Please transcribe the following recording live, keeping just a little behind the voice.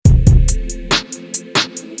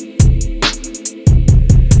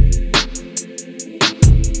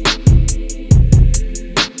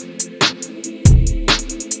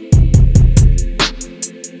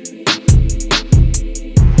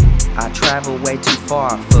way too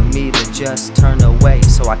far for me to just turn away,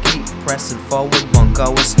 so I keep pressing forward, won't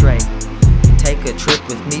go astray. Take a trip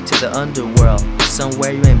with me to the underworld,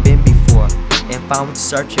 somewhere you ain't been before, and find what you're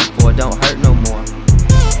searching for, don't hurt no more.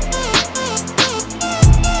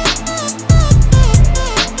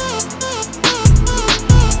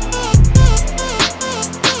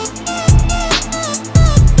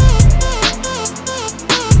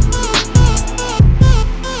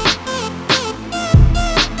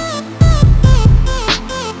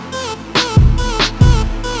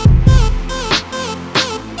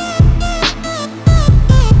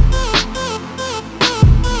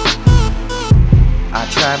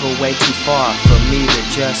 Travel way too far for me to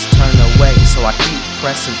just turn away, so I keep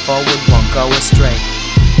pressing forward, won't go astray.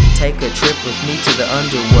 Take a trip with me to the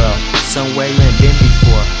underworld, somewhere you ain't been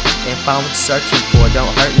before, and find what you're searching for,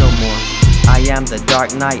 don't hurt no more. I am the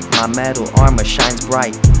dark knight, my metal armor shines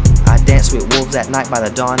bright. I dance with wolves at night, by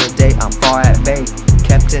the dawn of day I'm far at bay.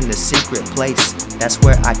 Kept in a secret place, that's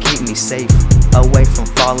where I keep me safe, away from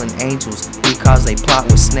fallen angels, because they plot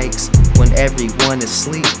with snakes. When everyone is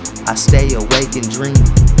asleep, I stay awake and dream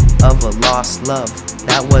of a lost love,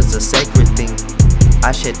 that was a sacred thing.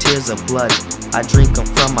 I shed tears of blood, I drink them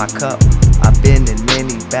from my cup. I've been in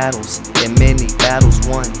many battles, and many battles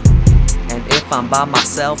won. And if I'm by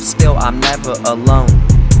myself, still I'm never alone.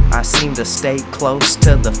 I seem to stay close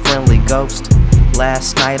to the friendly ghost.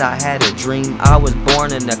 Last night I had a dream, I was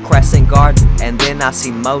born in a crescent garden, and then I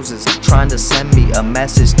see Moses trying to send me a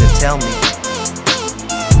message to tell me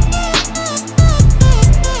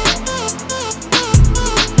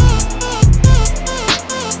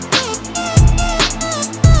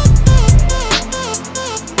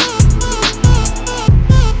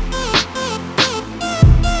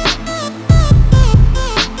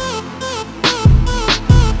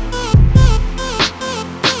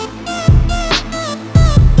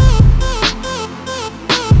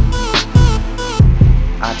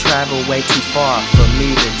travel way too far for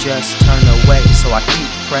me to just turn away, so I keep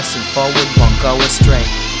pressing forward, won't go astray.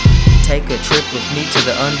 Take a trip with me to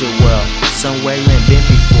the underworld, somewhere you ain't been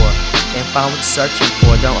before, and find what you're searching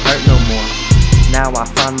for, don't hurt no more. Now I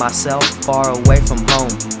find myself far away from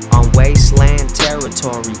home, on wasteland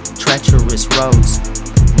territory, treacherous roads.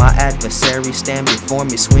 My adversaries stand before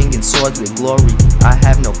me, swinging swords with glory. I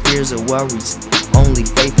have no fears or worries, only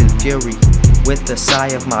faith and fury. With the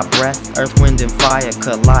sigh of my breath, earth, wind, and fire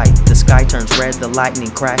collide. The sky turns red, the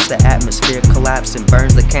lightning cracks, the atmosphere collapses and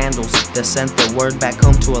burns the candles. That sent the word back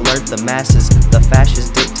home to alert the masses. The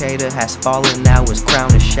fascist dictator has fallen, now his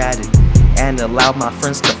crown is shattered, and allowed my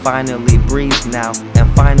friends to finally breathe now, and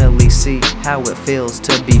finally see how it feels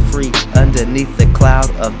to be free. Underneath the cloud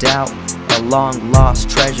of doubt, a long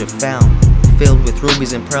lost treasure found, filled with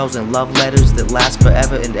rubies and pearls and love letters that last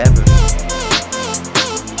forever and ever.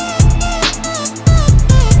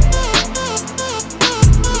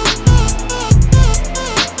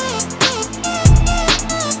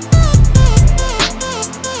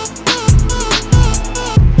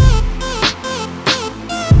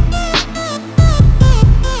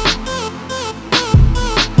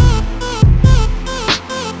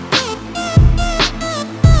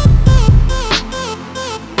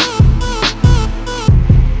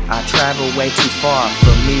 Travel way too far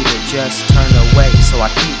for me to just turn away, so I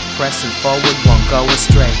keep pressing forward, won't go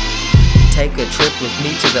astray. Take a trip with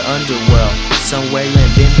me to the underworld, somewhere you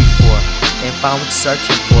ain't been before, and find what you're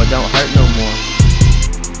searching for, don't hurt no more.